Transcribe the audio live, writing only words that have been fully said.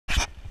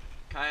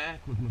kayak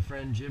with my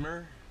friend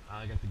Jimmer.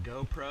 I got the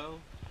GoPro,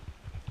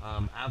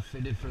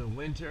 outfitted for the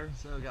winter,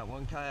 so I got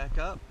one kayak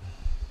up.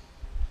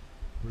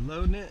 We're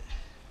loading it,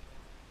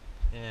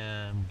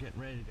 and I'm getting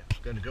ready to go.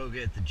 Gonna go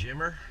get the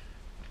Jimmer.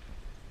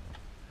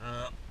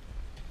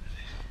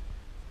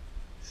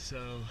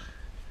 So,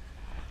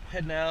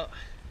 heading out.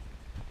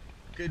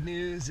 Good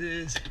news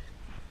is,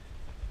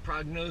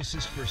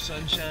 prognosis for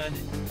sunshine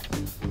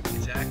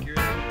is accurate.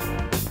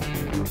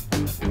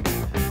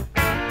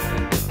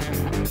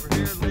 We're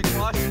here at Lake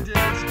Washington,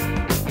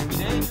 it's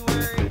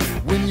January.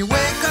 When you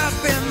wake up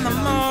in the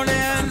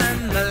morning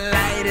and the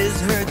light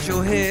has hurt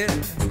your head,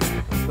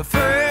 the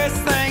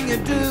first thing you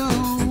do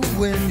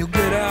when you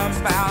get up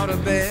out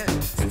of bed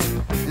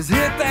is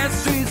hit that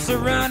streets a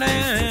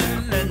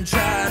running and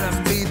try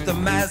to beat the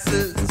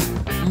masses.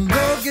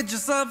 Go get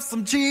yourself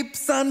some cheap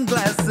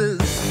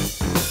sunglasses.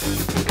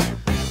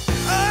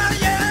 Oh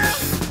yeah!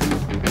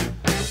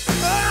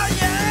 Oh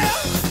yeah!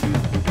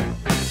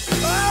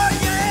 Oh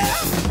yeah!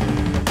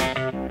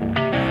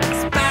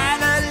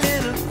 Spied a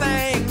little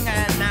thing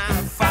and I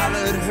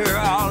followed her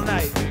all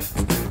night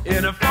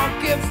in a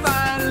funky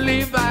fine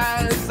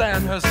Levi's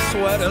and her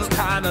sweater's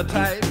kinda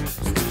tight.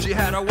 She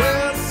had a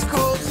West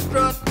Coast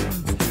strut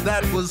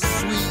that was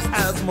sweet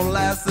as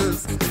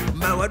molasses.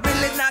 But what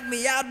really knocked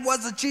me out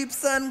was the cheap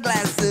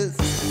sunglasses.